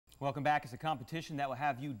Welcome back. It's a competition that will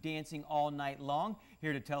have you dancing all night long.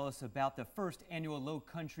 Here to tell us about the first annual Low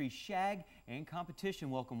Country Shag and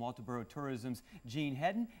competition, welcome Walterboro Tourism's Gene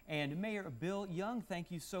Hedden and Mayor Bill Young.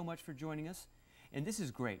 Thank you so much for joining us. And this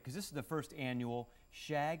is great because this is the first annual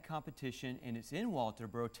Shag competition and it's in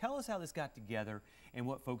Walterboro. Tell us how this got together and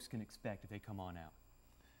what folks can expect if they come on out.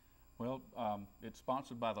 Well, it's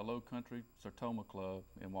sponsored by the Low Country Sertoma Club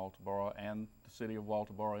in Walterboro and the City of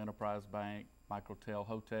Walterboro Enterprise Bank, Microtel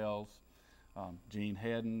Hotels, Gene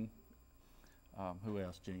Hedden. Who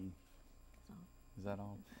else, Gene? Is that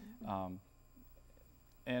all?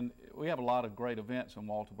 And we have a lot of great events in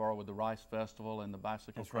Walterboro with the Rice Festival and the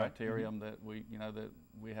Bicycle Criterium that we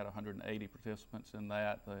had 180 participants in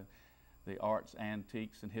that. The Arts,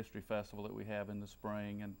 Antiques, and History Festival that we have in the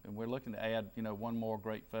spring, and we're looking to add, one more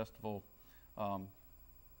great festival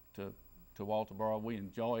to Walterboro. We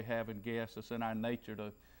enjoy having guests. It's in our nature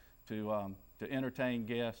to entertain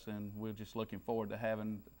guests, and we're just looking forward to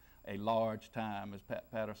having a large time, as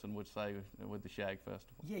Pat Patterson would say, with the Shag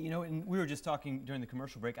Festival. Yeah, and we were just talking during the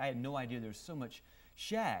commercial break. I had no idea there's so much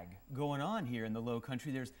shag going on here in the Low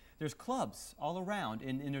Country. There's clubs all around,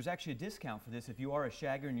 and there's actually a discount for this. If you are a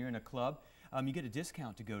shagger and you're in a club, you get a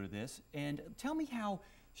discount to go to this. And tell me how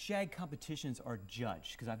shag competitions are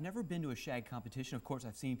judged, because I've never been to a shag competition. Of course,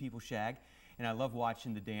 I've seen people shag, and I love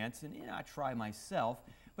watching the dance, and I try myself.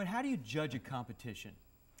 But how do you judge a competition?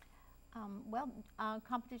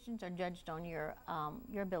 Competitions are judged on your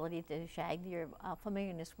ability to shag, your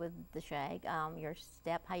familiarness with the shag, your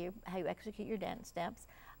step, how you execute your dance steps,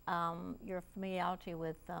 your familiarity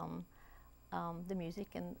with the music,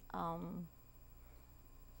 and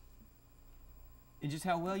just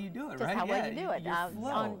how well you do it, just right? how well you do it. Your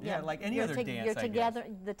flow, like any other dance, I guess.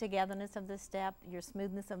 The togetherness of the step, your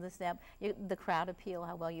smoothness of the step, the crowd appeal,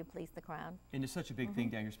 how well you please the crowd. And it's such a big thing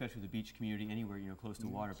down here, especially the beach community, anywhere close to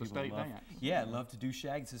water. It's a state dance. Yeah, love to do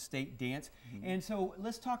shag. It's a state dance. And so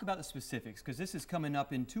let's talk about the specifics, because this is coming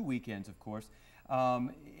up in 2 weekends, of course.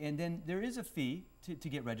 And then there is a fee to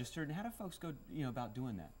get registered. And how do folks go, about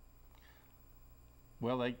doing that?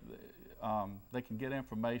 Well, they can get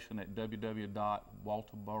information at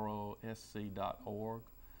www.walterboroSC.org,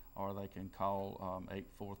 or they can call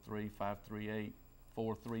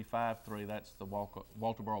 843-538-4353. That's the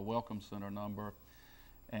Walterboro Welcome Center number.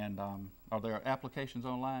 And are there applications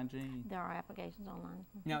online, Jean? There are applications online.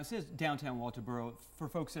 Now, it says downtown Walterboro. For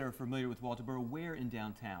folks that are familiar with Walterboro, where in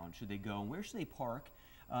downtown should they go, and where should they park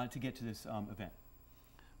to get to this event?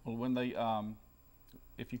 Well, when they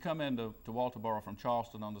if you come into Walterboro from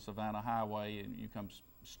Charleston on the Savannah Highway, and you come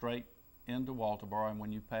straight into Walterboro, and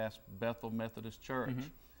when you pass Bethel Methodist Church,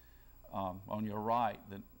 on your right,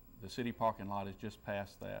 the city parking lot is just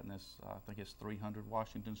past that, and it's, I think it's 300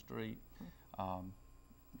 Washington Street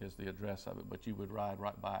is the address of it, but you would ride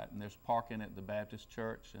right by it. And there's parking at the Baptist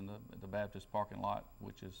Church in the Baptist parking lot,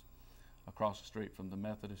 which is across the street from the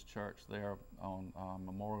Methodist Church there on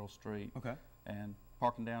Memorial Street. Okay. And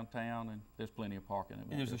parking downtown, and there's plenty of parking.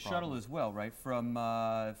 And there's a shuttle as well, right? From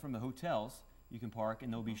the hotels, you can park,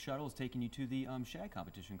 and there'll be shuttles taking you to the shag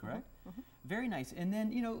competition, correct? Very nice. And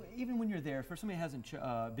then, even when you're there, for somebody who hasn't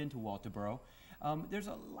been to Walterboro, there's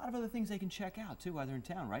a lot of other things they can check out too while they're in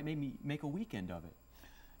town, right? Maybe make a weekend of it.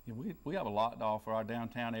 Yeah, we have a lot to offer. Our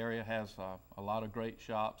downtown area has a lot of great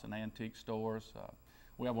shops and antique stores.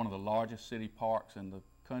 We have one of the largest city parks in the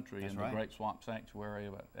country. That's in right. The Great Swamp Sanctuary,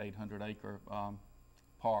 about 800-acre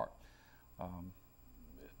park. Of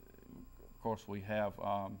course, we have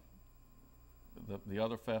the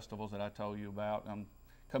other festivals that I told you about.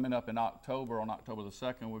 Coming up in October, on October the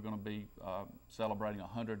 2nd, we're going to be celebrating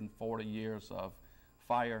 140 years of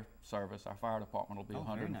fire service. Our fire department will be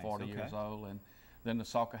 140 nice. years old. And then the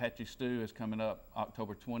Salkehatchie Stew is coming up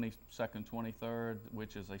October 22nd, 23rd,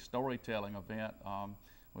 which is a storytelling event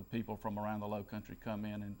with people from around the Low Country come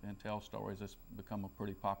in and tell stories. It's become a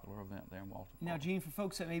pretty popular event there in Walterboro. Now, Gene, for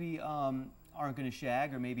folks that maybe aren't going to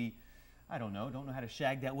shag, or maybe, I don't know how to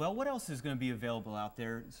shag that well, what else is going to be available out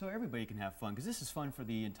there so everybody can have fun? Because this is fun for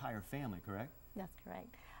the entire family, correct? That's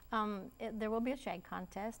correct. There will be a shag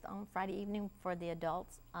contest on Friday evening for the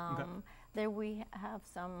adults. There we have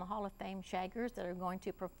some Hall of Fame shaggers that are going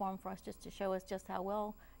to perform for us just to show us just how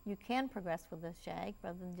well you can progress with the shag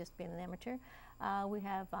rather than just being an amateur. We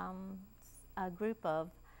have a group of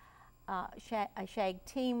a shag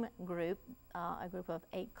team group, a group of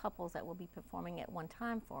 8 couples that will be performing at one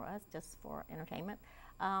time for us just for entertainment.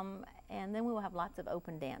 And then we will have lots of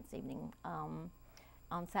open dance evening. On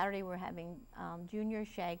Saturday, we're having junior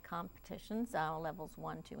shag competitions, levels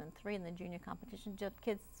 1, 2, and 3 in the junior competition. Just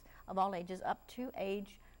kids of all ages up to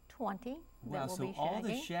age 20 Wow, that will so be all the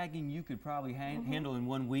shagging. shagging you could probably handle in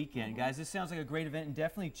one weekend. Guys, this sounds like a great event, and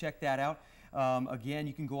definitely check that out. Again,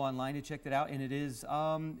 you can go online to check that out, and it is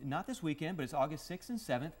not this weekend, but it's August 6th and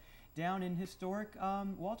 7th down in historic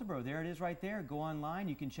Walterboro. There it is right there. Go online.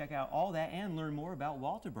 You can check out all that and learn more about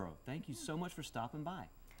Walterboro. Thank you so much for stopping by.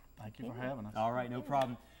 Thank you for having us. All right, no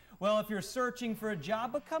problem. Well, if you're searching for a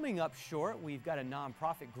job but coming up short, we've got a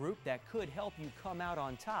nonprofit group that could help you come out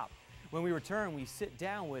on top. When we return, we sit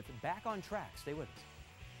down with Back on Track. Stay with us.